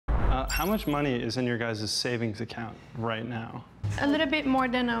How much money is in your guys' savings account right now? A little bit more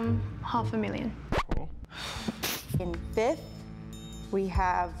than $500,000. Cool. In fifth, we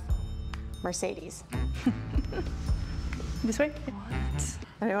have Mercedes. This way? What?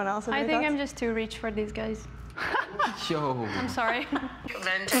 Anyone else have I any think thoughts? I'm just too rich for these guys. Yo. I'm sorry.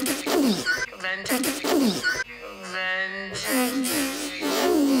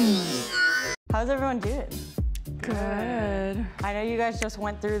 How's everyone doing? Good. I know you guys just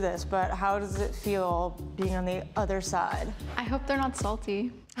went through this, but how does it feel being on the other side? I hope they're not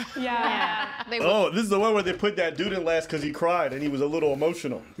salty. Yeah. They Oh, this is the one where they put that dude in last because he cried and he was a little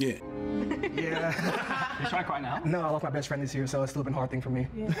emotional. Yeah. Yeah. You trying to cry now? No, I lost my best friend this year, so it's still been a hard thing for me.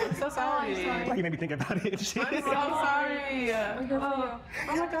 I'm so sorry. Like, you made me think about it. I'm so sorry. Oh my God.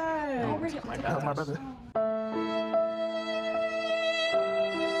 Oh my God. My brother.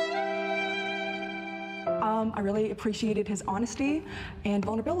 I really appreciated his honesty and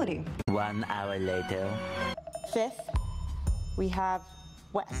vulnerability. 1 hour later. Fifth, we have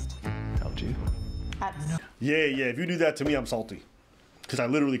West. Told you. Yeah, if you do that to me, I'm salty. Because I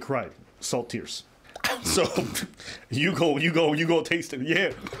literally cried. Salt tears. So, you go taste it.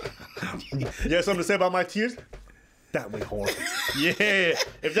 Yeah. You have something to say about my tears? That way hard. Yeah.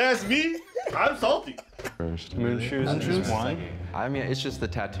 If that's me, I'm salty. First. Moon shoes, wine. I mean, it's just the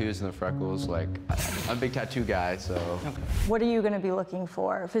tattoos and the freckles. Like, I'm a big tattoo guy, so. What are you going to be looking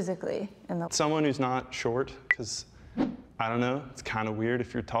for physically in the? Someone who's not short, because I don't know, it's kind of weird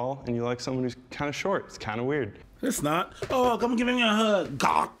if you're tall and you like someone who's kind of short. It's kind of weird. It's not. Oh, come give me a hug.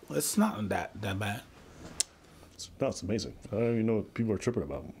 God. It's not that bad. No, it's amazing. I don't even know what people are tripping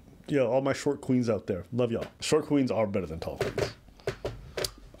about. Yeah, all my short queens out there. Love y'all. Short queens are better than tall queens.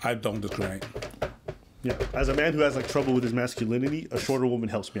 I don't discriminate. Yeah, as a man who has like trouble with his masculinity, a shorter woman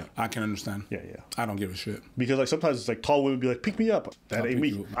helps me out. I can understand. Yeah. I don't give a shit. Because like sometimes it's like tall women be like, pick me up. That I'll ain't pick me.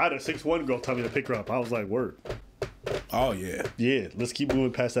 you up. I had a 6'1" girl tell me to pick her up. I was like, word. Oh, yeah. Yeah, let's keep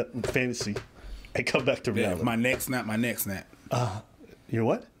moving past that fantasy and come back to Yeah, reality. if my neck snap, my neck snap. Your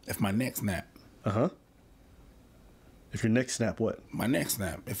what? If my neck snap. Uh-huh. If your neck snap, what? My neck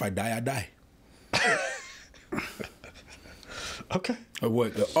snap. If I die, I die. Okay. Or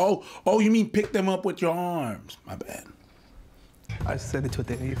what? Oh, you mean pick them up with your arms? My bad. I said it to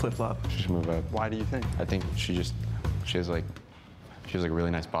a flip-flop. She should move up. Why do you think? I think she has like a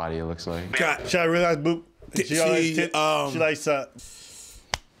really nice body, it looks like. She had a really nice boob. She likes,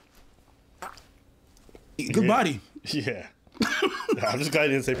 good body. Yeah. I'm just glad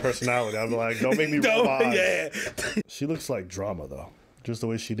you didn't say personality. I'm like, don't make me roll my eyes. Yeah. She looks like drama, though. Just the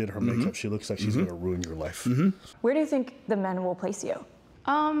way she did her makeup, she looks like she's gonna ruin your life. Where do you think the men will place you?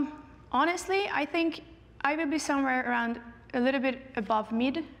 Honestly, I think I will be somewhere around a little bit above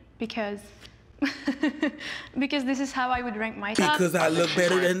mid because because this is how I would rank myself. Because I look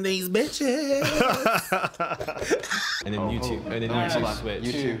better than these bitches. And then you two. And then you two switch.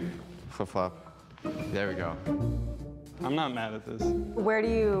 You two. Flip flop. There we go. I'm not mad at this. Where do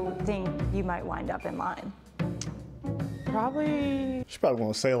you think you might wind up in line? Probably. She probably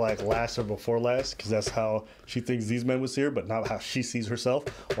won't say like last or before last, because that's how she thinks these men would see her, but not how she sees herself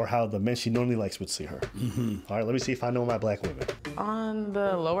or how the men she normally likes would see her. All right, let me see if I know my black women. On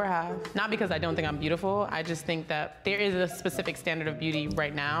the lower half. Not because I don't think I'm beautiful. I just think that there is a specific standard of beauty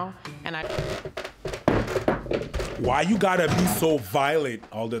right now, and Why you gotta be so violent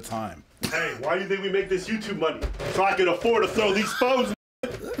all the time? Hey, why do you think we make this YouTube money? So I can afford to throw these phones.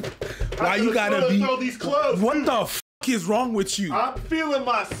 Why you gotta be? Throw these clothes. What the f is wrong with you? I'm feeling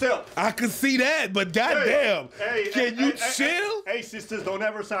myself. I can see that, but goddamn, can you chill? Hey, sisters, don't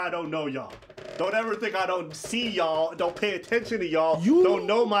ever say I don't know y'all. Don't ever think I don't see y'all. Don't pay attention to y'all. You don't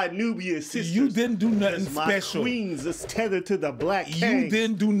know my Nubian sisters. You didn't do nothing special. My queens is tethered to the black You king.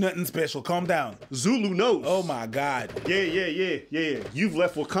 didn't do nothing special. Calm down. Zulu knows. Oh my God. Yeah. You've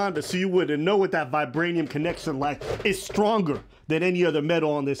left Wakanda, so you wouldn't know what that vibranium connection like. It's stronger than any other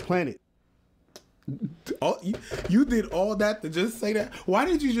metal on this planet. Oh, you did all that to just say that? Why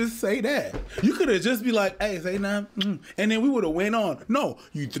did you just say that? You could have just be like, hey, say nah, and then we would have went on. No,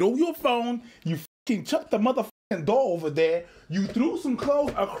 you threw your phone, you fucking chucked the motherfucking door over there, you threw some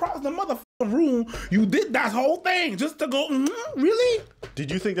clothes across the motherfucking room, you did that whole thing just to go, really?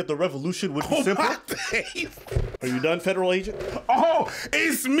 Did you think that the revolution would be simple? Are you done, federal agent? Oh,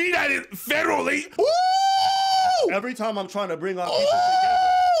 it's me that is federal agent. Woo! Every time I'm trying to bring our people together,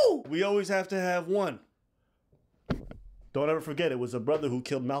 we always have to have one. Don't ever forget, it was a brother who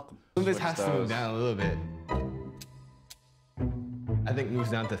killed Malcolm. This has to move down a little bit. I think moves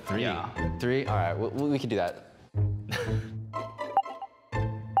down to 3. Yeah. 3? All right, we can do that.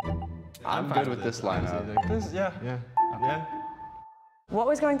 I'm good with this lineup. Yeah. What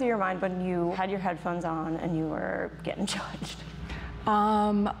was going through your mind when you had your headphones on and you were getting judged?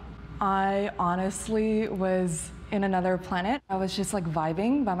 I honestly was in another planet. I was just like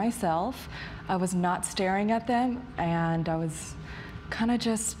vibing by myself. I was not staring at them, and I was kind of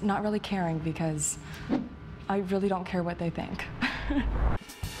just not really caring because I really don't care what they think.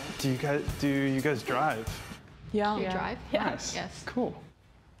 Do you guys drive? Yeah. Do you drive? Nice. Yes. Cool.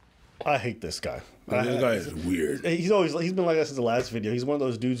 I hate this guy. This guy is weird. He's been like that since the last video. He's one of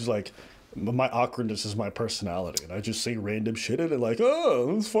those dudes who's like, my awkwardness is my personality, and I just say random shit and like,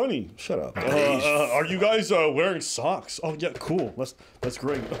 oh, it's funny. Shut up. Are you guys wearing socks? Oh yeah, cool. That's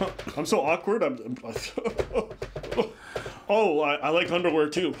great. I'm so awkward. Oh, I like underwear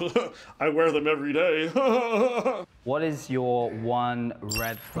too. I wear them every day. What is your one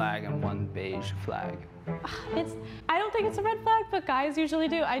red flag and one beige flag? I don't think it's a red flag, but guys usually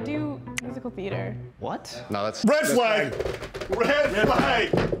do. I do musical theater. What? No, that's Red flag! Red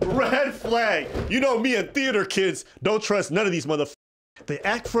flag! Red flag! You know me and theater kids don't trust none of these motherfuckers. They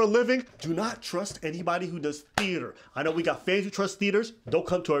act for a living. Do not trust anybody who does theater. I know we got fans who trust theaters. Don't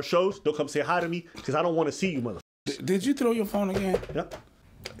come to our shows. Don't come say hi to me because I don't want to see you, motherfuckers. Did you throw your phone again? Yep.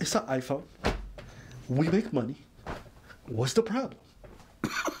 It's an iPhone. We make money. What's the problem?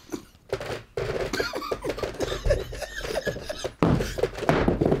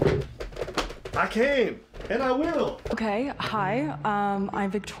 I came, and I will. Okay, hi,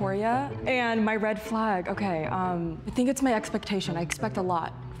 I'm Victoria, and my red flag, okay, I think it's my expectation. I expect a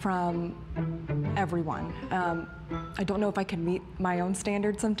lot from everyone. I don't know if I can meet my own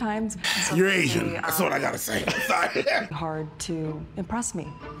standards sometimes. You're Asian, that's what I gotta say. Sorry. Hard to impress me.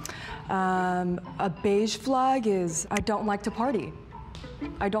 A beige flag is I don't like to party.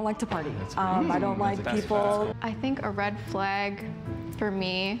 I don't like to party. I don't like people. I think a red flag for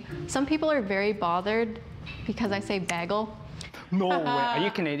me, some people are very bothered because I say bagel. No way. Are you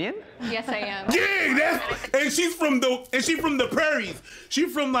Canadian? Yes, I am. Yeah, and she's from the prairies.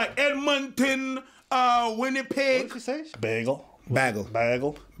 She's from like Edmonton, Winnipeg. What did you say? Bagel. Bagel.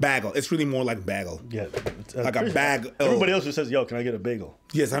 Bagel. Bagel. It's really more like bagel. Yeah. Like a bag. Everybody else just says, yo, can I get a bagel?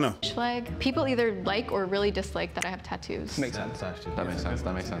 Yes, I know. Flag. People either like or really dislike that I have tattoos. Makes sense. That makes sense.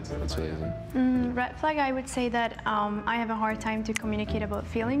 That makes sense. That's really easy. Red flag, I would say that I have a hard time to communicate about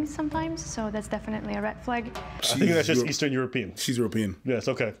feelings sometimes, so that's definitely a red flag. I think that's just Eastern European. She's European. Yeah, it's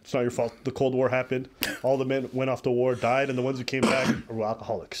okay. It's not your fault. The Cold War happened. All the men went off to war, died, and the ones who came back were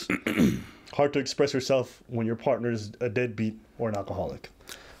alcoholics. Hard to express yourself when your partner's a deadbeat or an alcoholic.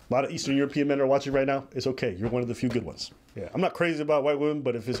 A lot of Eastern European men are watching right now. It's okay. You're one of the few good ones. Yeah, I'm not crazy about white women,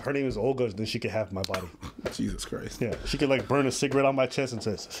 but if her name is Olga, then she could have my body. Jesus Christ. Yeah, she could like burn a cigarette on my chest and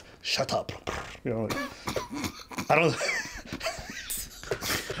says, "Shut up." You know, like, I don't.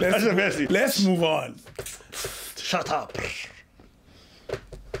 That's just messy. Let's move on. Shut up.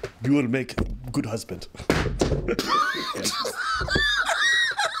 You will make a good husband.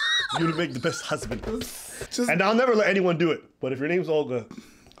 You will make the best husband. And I'll never let anyone do it. But if your name's Olga,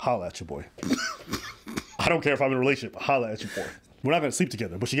 holla at your boy. I don't care if I'm in a relationship. Holla at your boy. We're not gonna sleep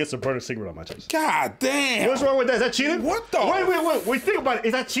together, but she gets to burn a cigarette on my chest. God damn. What's wrong with that? Is that cheating? What the? Wait, think about it.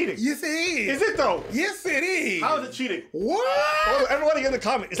 Is that cheating? Yes, it is. Is it though? Yes, it is. How is it cheating? What? Oh, everybody in the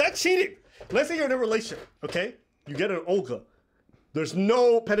comment, is that cheating? Let's say you're in a relationship, okay? You get an Olga. There's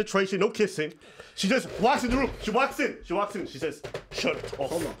no penetration, no kissing. She just walks in the room. She walks in. She says, shut it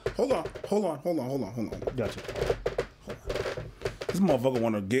off. Hold on. Gotcha. This motherfucker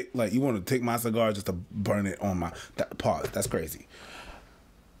want to get, like, you want to take my cigar just to burn it on my, pause. That's crazy.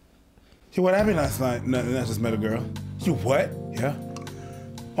 Hey, what happened last night? Nothing, I just met a girl. You what? Yeah.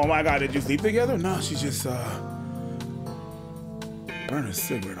 Oh my God, did you sleep together? No, she just, burned a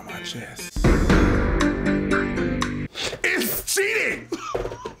cigarette on my chest. It's cheating!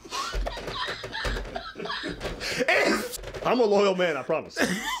 I'm a loyal man, I promise.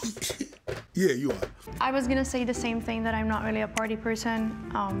 Yeah, you are. I was gonna say the same thing, that I'm not really a party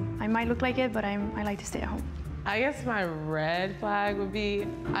person. I might look like it, but I like to stay at home. I guess my red flag would be,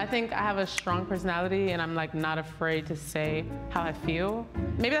 I think I have a strong personality and I'm like not afraid to say how I feel.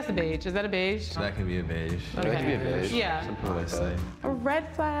 Maybe that's a beige. Is that a beige? That can be a beige. Okay. That can be a beige. Yeah. Some people like say. A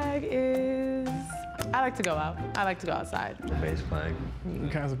red flag is, I like to go out. I like to go outside. A beige flag.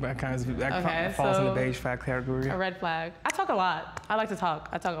 That falls in the beige flag category. A red flag. I talk a lot. I like to talk.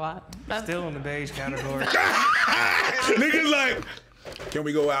 I talk a lot. That's Still in the beige category. Niggas like, can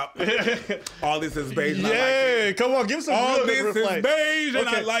we go out? All this is beige and I like it. Come on, give some All real this red is flag. beige and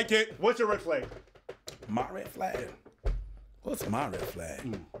I Okay. like it. What's your red flag? My red flag? What's my red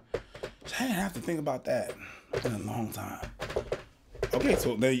flag? I didn't have to think about that in a long time. Okay,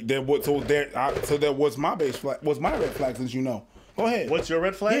 so there was my beige flag. What's my red flag, since you know? Go ahead. What's your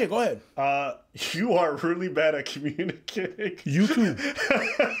red flag? Yeah, go ahead. You are really bad at communicating. You too.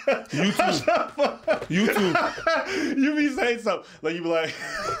 You too. You too. You be saying something. Like, you be like,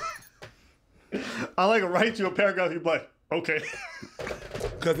 I like write you a paragraph, you be like, okay.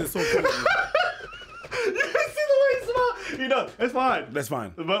 Because it's so cool. You see the way he smiles? You know, it's fine. That's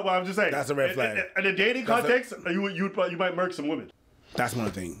fine. But what I'm just saying. That's a red flag. In a dating context, you might murk some women. That's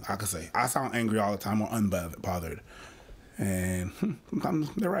one thing I could say. I sound angry all the time or unbothered. And sometimes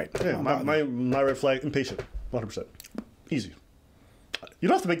they're right. Yeah, my red flag, impatient. 100%. Easy. You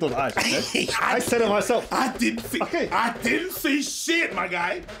don't have to make those eyes, okay? I said it myself. I didn't see shit, my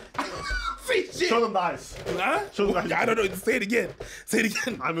guy. See shit. Show them the eyes. Huh? Show them the eyes. I don't know. Say it again. Say it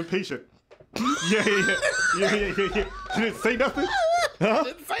again. I'm impatient. Yeah. You didn't say nothing? Huh?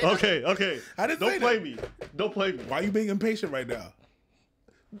 Didn't say nothing. Okay. I didn't Don't say play that. me. Don't play me. Why are you being impatient right now?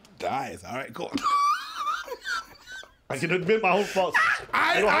 The eyes. All right, cool. I can admit my own faults.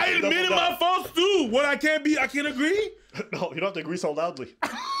 I admitted my faults too. What I can't agree? No, you don't have to agree so loudly.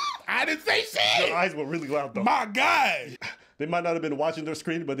 I didn't say shit. Your eyes were really loud though. My God. They might not have been watching their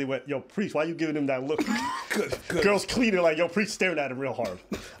screen, but they went, yo, Priest, why you giving him that look? Good. Girls cleaning like, yo, Priest staring at him real hard.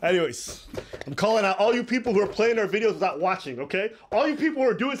 Anyways, I'm calling out all you people who are playing our videos without watching, okay? All you people who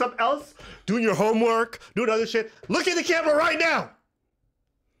are doing something else, doing your homework, doing other shit, look at the camera right now.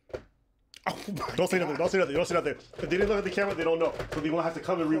 Oh, don't say nothing. If they didn't look at the camera, they don't know. So they won't have to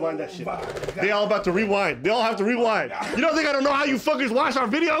come and rewind that shit. They all about to rewind. They all have to rewind. You don't think I don't know how you fuckers watch our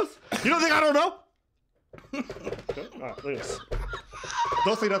videos? You don't think I don't know? Okay. All right, look at this.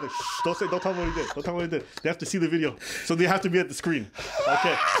 Don't say nothing. Shh. Don't tell me what he did. They have to see the video. So they have to be at the screen.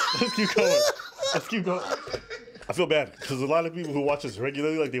 Okay. Let's keep going. I feel bad because a lot of people who watch us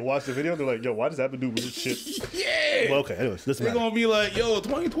regularly, like they watch the video, they're like, yo, why does that have to do with this shit? Yeah. Well, okay, anyways, this They're going to be like, yo,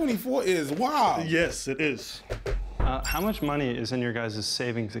 2024 is wild. Yes, it is. How much money is in your guys'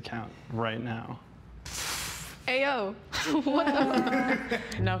 savings account right now? Ayo. What the?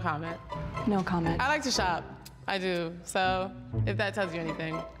 No comment. No comment. I like to shop. I do. So if that tells you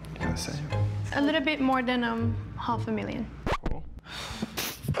anything. Gotta say. A little bit more than $500,000. Cool.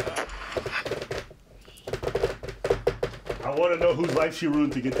 I want to know whose life she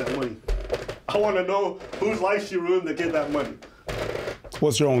ruined to get that money. I want to know whose life she ruined to get that money.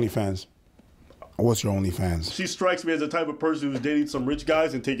 What's your OnlyFans? She strikes me as the type of person who's dating some rich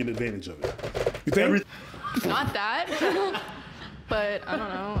guys and taking advantage of it. You think? Not that. But I don't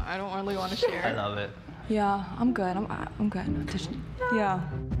know. I don't really want to share. I love it. Yeah, I'm good. I'm good. Yeah.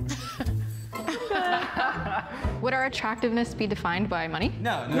 Would our attractiveness be defined by money?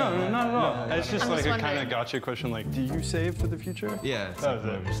 No, not at all. It's just I'm like just a kind wondering. of gotcha question, like, do you save for the future? Yeah, it's That was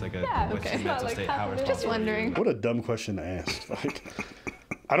more it. just like a Yeah, what's okay. your mental state, how responsible Just wondering. What a dumb question to ask. Like,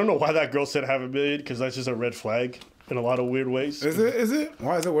 I don't know why that girl said $500,000 because that's just a red flag in a lot of weird ways. Is it?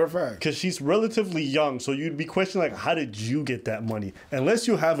 Why is it red flag? Because she's relatively young, so you'd be questioning like, how did you get that money? Unless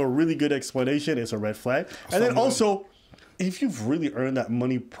you have a really good explanation, it's a red flag. And then also, if you've really earned that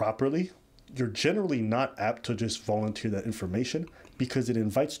money properly, you're generally not apt to just volunteer that information because it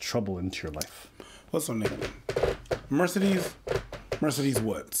invites trouble into your life. What's her name? Mercedes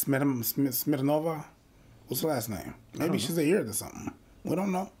what? Smirnova? What's her last name? Maybe she's a heir or something. We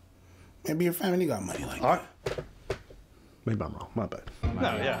don't know. Maybe your family got money like that. Maybe I'm wrong. My bad.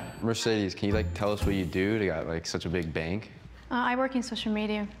 No, yeah. Mercedes, can you like tell us what you do to got like such a big bank? I work in social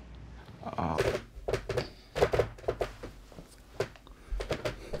media.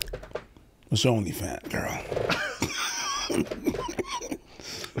 What's your OnlyFans, girl?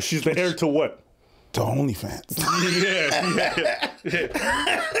 She's the heir to what? To OnlyFans.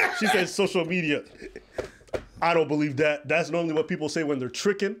 Yeah. She said social media. I don't believe that. That's normally what people say when they're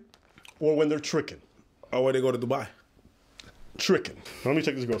tricking or when they're tricking. Or when they go to Dubai. Tricking. Let me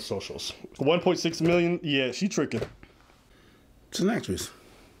check this girl's socials. 1.6 million. Yeah, she tricking. She's an actress.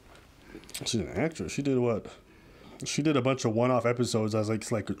 She's an actress. She did what? She did a bunch of one-off episodes as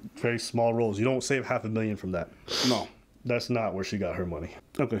like very small roles. You don't save $500,000 from that. No. That's not where she got her money.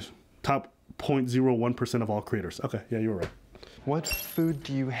 Okay. Top 0.01% of all creators. Okay, yeah, you were right. What food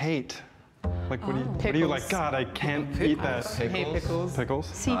do you hate? Like, what do you like? God, I can't eat that. I hate pickles. Pickles?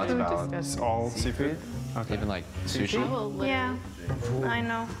 Seafood. It's all seafood? Okay. Even like sushi? Yeah, I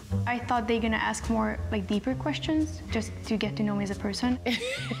know. I thought they're gonna ask more like deeper questions just to get to know me as a person. It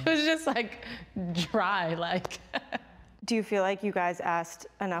was just like dry, like. Do you feel like you guys asked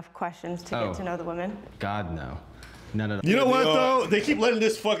enough questions to get to know the women? God, no. No. You know what, though? They keep letting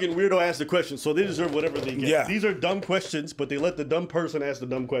this fucking weirdo ask the question, so they deserve whatever they get. Yeah. These are dumb questions, but they let the dumb person ask the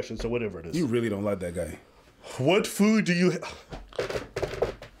dumb question, so whatever it is. You really don't like that guy. What food do you...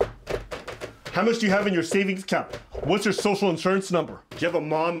 How much do you have in your savings account? What's your social insurance number? Do you have a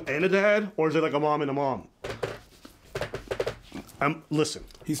mom and a dad, or is it like a mom and a mom? Listen,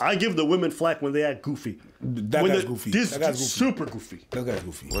 I give the women flack when they act goofy. That guy's goofy. This That guy's is goofy. super goofy. That guy's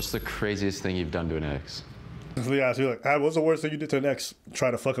goofy. What's the craziest thing you've done to an ex? So yeah, so you're like, what's the worst thing you did to an ex?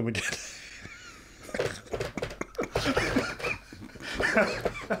 Try to fuck him again.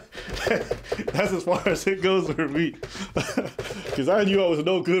 That's as far as it goes for me. Because I knew I was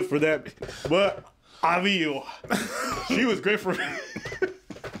no good for that. But I mean, she was great for me.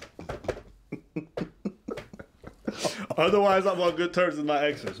 Otherwise, I'm on good terms with my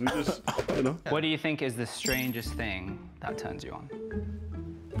exes. We just, you know. What do you think is the strangest thing that turns you on?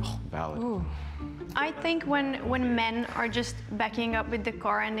 Oh, valid. Ooh. I think when men are just backing up with the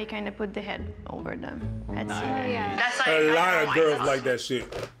car and they kind of put the head over them. That's A lot of girls like that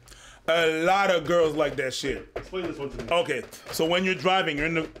shit. A lot of girls like that shit. Explain this one to me. Okay, so when you're driving,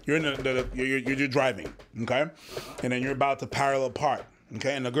 you're driving, okay, and then you're about to parallel park,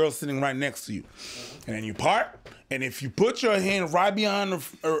 okay, and the girl's sitting right next to you, and then you park, and if you put your hand right behind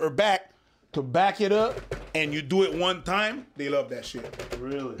her back to back it up, and you do it one time, they love that shit.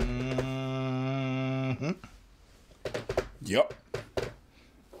 Really? Mm-hmm. Yep.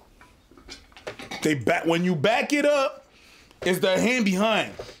 They back when you back it up, it's the hand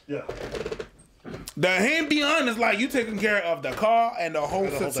behind. Yeah. The hand behind is like you taking care of the car and the whole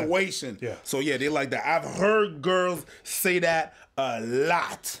situation. Yeah. So yeah, they like that. I've heard girls say that a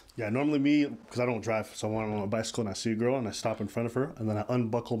lot. Yeah, normally me, because I don't drive, so I'm on a bicycle and I see a girl and I stop in front of her and then I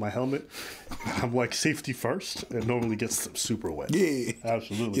unbuckle my helmet. I'm like, safety first. It normally gets them super wet. Yeah.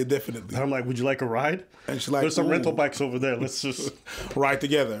 Absolutely. Yeah, definitely. And I'm like, would you like a ride? And she's like, there's some ooh. rental bikes over there. Let's just ride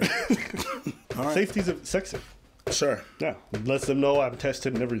together. All right. Safety's sexy. Sure. Yeah. Lets them know I'm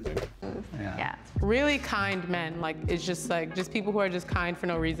tested and everything. Yeah. Really kind men. Like, it's just like, just people who are just kind for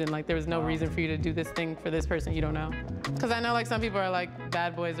no reason. Like, there was no reason for you to do this thing for this person you don't know. Because I know, like, some people are like,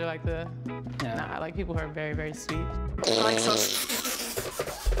 bad boys are like the, nah, I like people who are very, very sweet.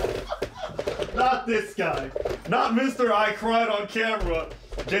 Not this guy. Not Mr. I cried on camera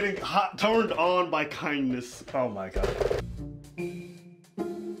getting turned on by kindness. Oh my God.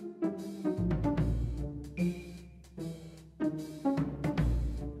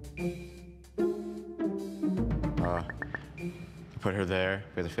 Put her there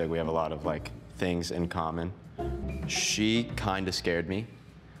because I feel like we have a lot of like things in common. She kind of scared me.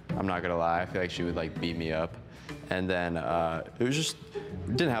 I'm not gonna lie. I feel like she would like beat me up. And then it was just,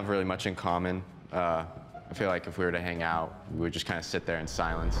 we didn't have really much in common. I feel like if we were to hang out, we would just kind of sit there in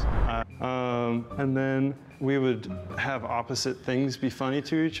silence. And then we would have opposite things be funny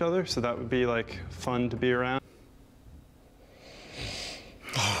to each other, so that would be like fun to be around.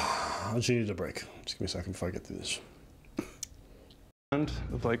 I just needed a break. Just give me a second before I get through this.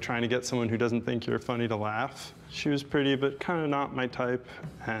 Of like trying to get someone who doesn't think you're funny to laugh. She was pretty, but kind of not my type,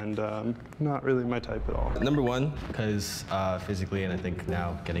 and not really my type at all. Number one, because physically, and I think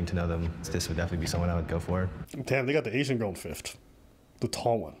now getting to know them, this would definitely be someone I would go for. Damn, they got the Asian girl in fifth, the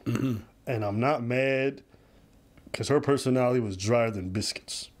tall one. Mm-hmm. And I'm not mad, because her personality was drier than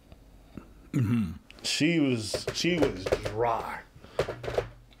biscuits. Mm-hmm. She was dry.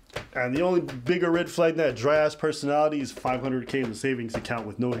 And the only bigger red flag than that dry-ass personality is $500K in the savings account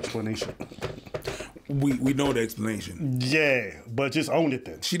with no explanation. We know the explanation. Yeah, but just own it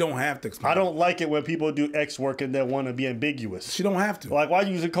then. She don't have to explain. I don't like it when people do X work and they want to be ambiguous. She don't have to. Like, why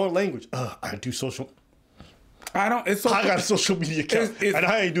use code language? I do social. I don't. It's so. I got a social media account, and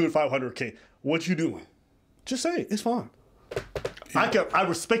I ain't doing $500K. What you doing? Just say it. It's fine. Yeah. I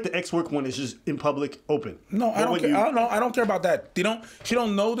respect the X work when it's just in public, open. No, I don't care. I don't care about that. She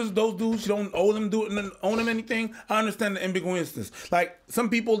don't know those dudes. She don't owe them anything. I understand the ambiguousness. Like some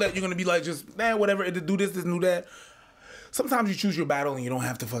people that you're gonna be like, just whatever. Do this, do that. Sometimes you choose your battle and you don't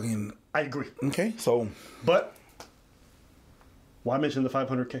have to fucking. I agree. Okay, so. But why mention the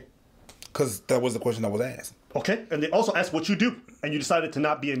 $500K? Because that was the question that was asked. Okay, and they also asked what you do, and you decided to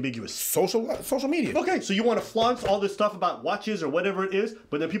not be ambiguous. Social media. Okay, so you want to flaunt all this stuff about watches or whatever it is,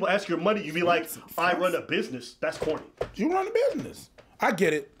 but then people ask your money, you be like, I run a business. That's corny. You run a business. I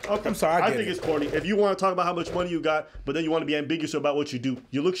get it. Okay. I'm sorry, I think it's corny. If you want to talk about how much money you got, but then you want to be ambiguous about what you do,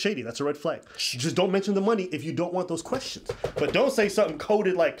 you look shady. That's a red flag. Just don't mention the money if you don't want those questions. But don't say something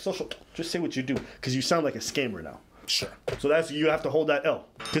coded like social. Just say what you do, because you sound like a scammer now. Sure. So you have to hold that L.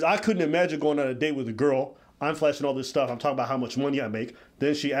 Because I couldn't imagine going on a date with a girl. I'm flashing all this stuff. I'm talking about how much money I make.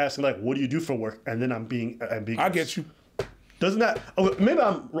 Then she asks, like, what do you do for work? And then I'm being ambiguous. I get you. Doesn't that? Oh, maybe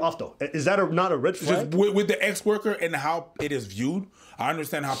I'm off though. Is that not a red flag? Just with the ex-worker and how it is viewed, I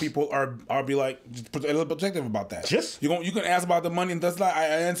understand how people are be like just a little protective about that. Yes. You can ask about the money, and that's like I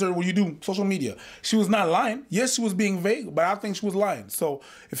answer what you do social media. She was not lying. Yes, she was being vague, but I think she was lying. So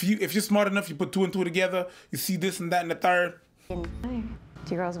if you're smart enough, you put two and two together, you see this and that and the third. Do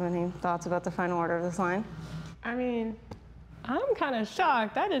you girls have any thoughts about the final order of this line? I mean, I'm kind of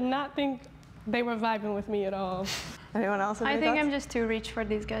shocked. I did not think they were vibing with me at all. Anyone else have I any think thoughts? I'm just too rich for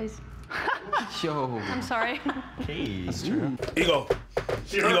these guys. Yo. I'm sorry. Hey, it's true. Ego.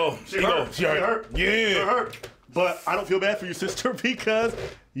 She hurt. She hurt. Yeah. She hurt. But I don't feel bad for you, sister, because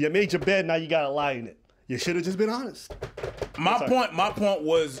you made your bed, now you gotta lie in it. You should have just been honest. My point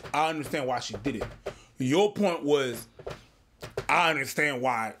was I understand why she did it. Your point was I understand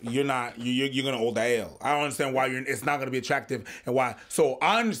why you're gonna hold the L. I don't understand why it's not gonna be attractive and why. So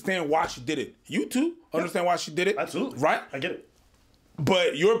I understand why she did it. You too understand why she did it. Absolutely. Right? I get it.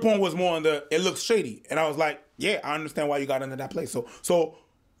 But your point was more on it looks shady. And I was like, yeah, I understand why you got into that place. So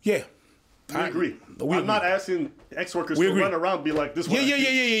yeah. We agree. I'm not asking ex-workers to run around and be like this. Yeah.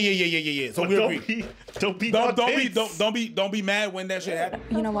 So we agree. Don't be mad when that shit happens.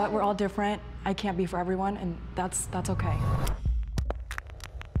 You know what? We're all different. I can't be for everyone, and that's okay.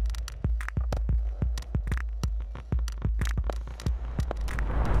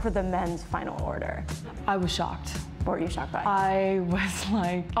 For the men's final order. I was shocked. What were you shocked by? I was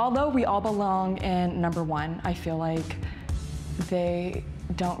like, although we all belong in number one, I feel like they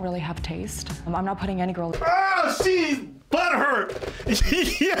don't really have taste. I'm not putting any girl. Oh, she's butthurt.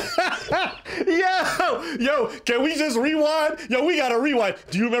 Yo, can we just rewind? Yo, we gotta rewind.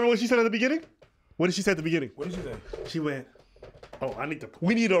 Do you remember what she said at the beginning? What did she say at the beginning? What did she say? She went, oh,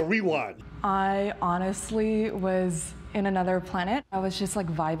 we need a rewind. I honestly was in another planet. I was just like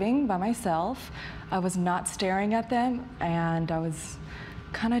vibing by myself. I was not staring at them, and I was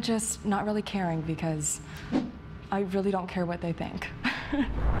kind of just not really caring because I really don't care what they think.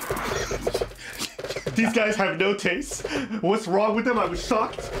 These guys have no taste. What's wrong with them? I was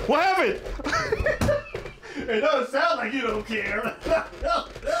shocked. What happened? It doesn't sound like you don't care.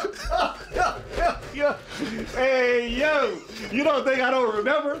 Hey, yo, you don't think I don't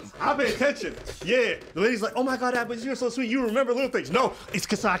remember? I pay attention. Yeah, the lady's like, oh my God, but you're so sweet. You remember little things. No, it's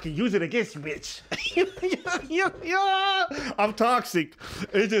because I can use it against you, bitch. I'm toxic.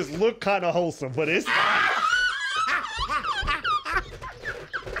 It just looked kind of wholesome, but it's...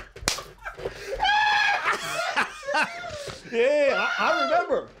 Yeah, I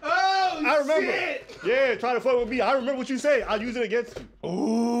remember. Oh, I remember. shit. Yeah, trying to fuck with me. I remember what you say. I'll use it against you.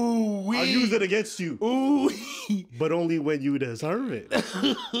 Ooh, I'll use it against you. Ooh. But only when you deserve it.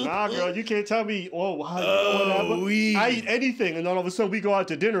 Nah, girl, you can't tell me, I eat anything, and then all of a sudden we go out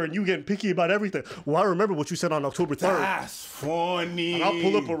to dinner and you getting picky about everything. Well, I remember what you said on October 3rd. That's funny. And I'll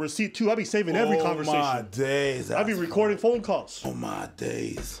pull up a receipt too. I'll be saving every conversation. Oh my days. I'll be recording phone calls. Oh my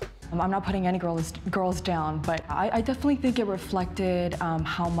days. I'm not putting any girls down, but I definitely think it reflected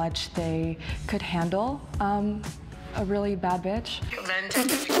how much they could handle a really bad bitch.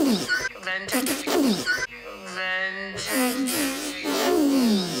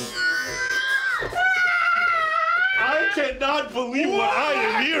 I cannot believe what I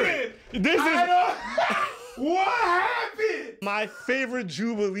am hearing. This is... What happened? My favorite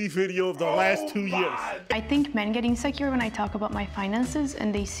Jubilee video of the last 2 years. I think men get insecure when I talk about my finances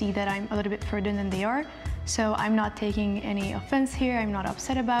and they see that I'm a little bit further than they are. So I'm not taking any offense here. I'm not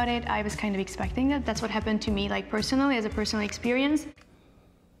upset about it. I was kind of expecting that. That's what happened to me, like personally, as a personal experience.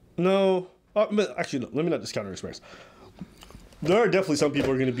 No, actually, no, let me not discount her experience. There are definitely some people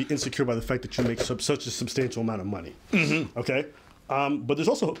who are going to be insecure by the fact that you make such a substantial amount of money. Mm-hmm. Okay? But there's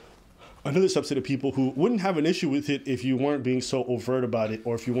also another subset of people who wouldn't have an issue with it if you weren't being so overt about it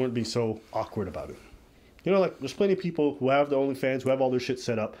or if you weren't being so awkward about it. You know, like, there's plenty of people who have their OnlyFans, who have all their shit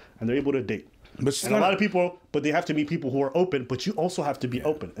set up, and they're able to date. And a lot of people, but they have to meet people who are open, but you also have to be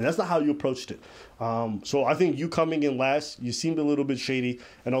open. And that's not how you approached it. So I think you coming in last, you seemed a little bit shady,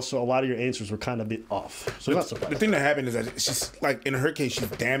 and also a lot of your answers were kind of a bit off. So not surprised. The thing that happened is that she's, like, in her case, she's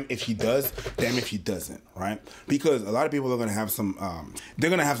damn if she does, damn if she doesn't, right? Because a lot of people are going to have some, they're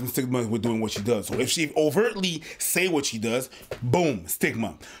going to have some stigma with doing what she does. So if she overtly say what she does, boom,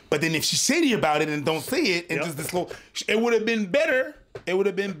 stigma. But then if she's shady about it and don't say it and just disclose, it would have been better. It would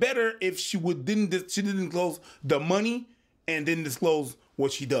have been better if she didn't disclose the money and didn't disclose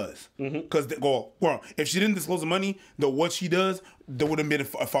what she does. Because if she didn't disclose the money, what she does, there would have been a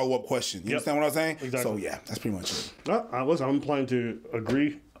follow-up question. You understand what I'm saying? Exactly. So yeah, that's pretty much it. I'm inclined to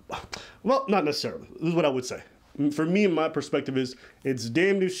agree. Well, not necessarily. This is what I would say. For me, my perspective is it's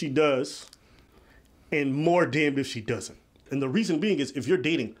damned if she does, and more damned if she doesn't. And the reason being is if you're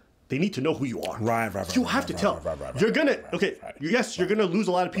dating, they need to know who you are. Right. You have to tell. You're gonna, yes, you're gonna lose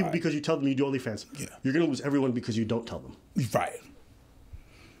a lot of people because you tell them you do OnlyFans. Yeah. You're gonna lose everyone because you don't tell them.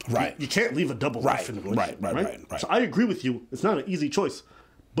 Right. You can't leave a double life in the relationship. Right. So I agree with you. It's not an easy choice,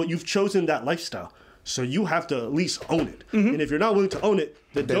 but you've chosen that lifestyle. So you have to at least own it. And if you're not willing to own it,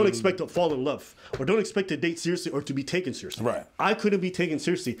 then don't expect to fall in love or don't expect to date seriously or to be taken seriously. Right. I couldn't be taken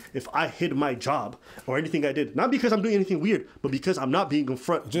seriously if I hid my job or anything I did. Not because I'm doing anything weird, but because I'm not being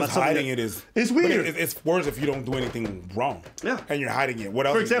confronted. Just hiding it is... It's weird. It's worse if you don't do anything wrong. Yeah. And you're hiding it. What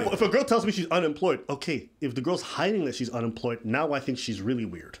else? For example, if a girl tells me she's unemployed, okay, if the girl's hiding that she's unemployed, now I think she's really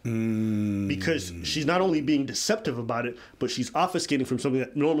weird. Because she's not only being deceptive about it, but she's obfuscating from something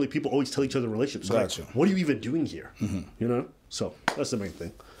that normally people always tell each other in relationships. So Gotcha. like, what are you even doing here? You know? So that's the main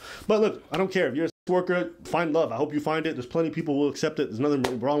thing. But look, I don't care. If you're a sex worker, find love. I hope you find it. There's plenty of people who will accept it. There's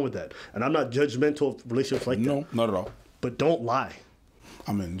nothing wrong with that. And I'm not judgmental of relationships like that. No, not at all. But don't lie.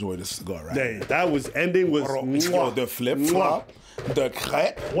 I'm gonna enjoy this cigar right Hey, that was ending with the flip flop, the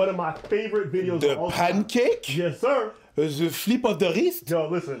crepe, one of my favorite videos. The pancake. Yes, sir. The flip of the wrist. Yo,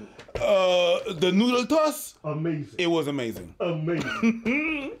 listen. The noodle toss. Amazing. It was amazing.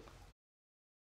 Amazing.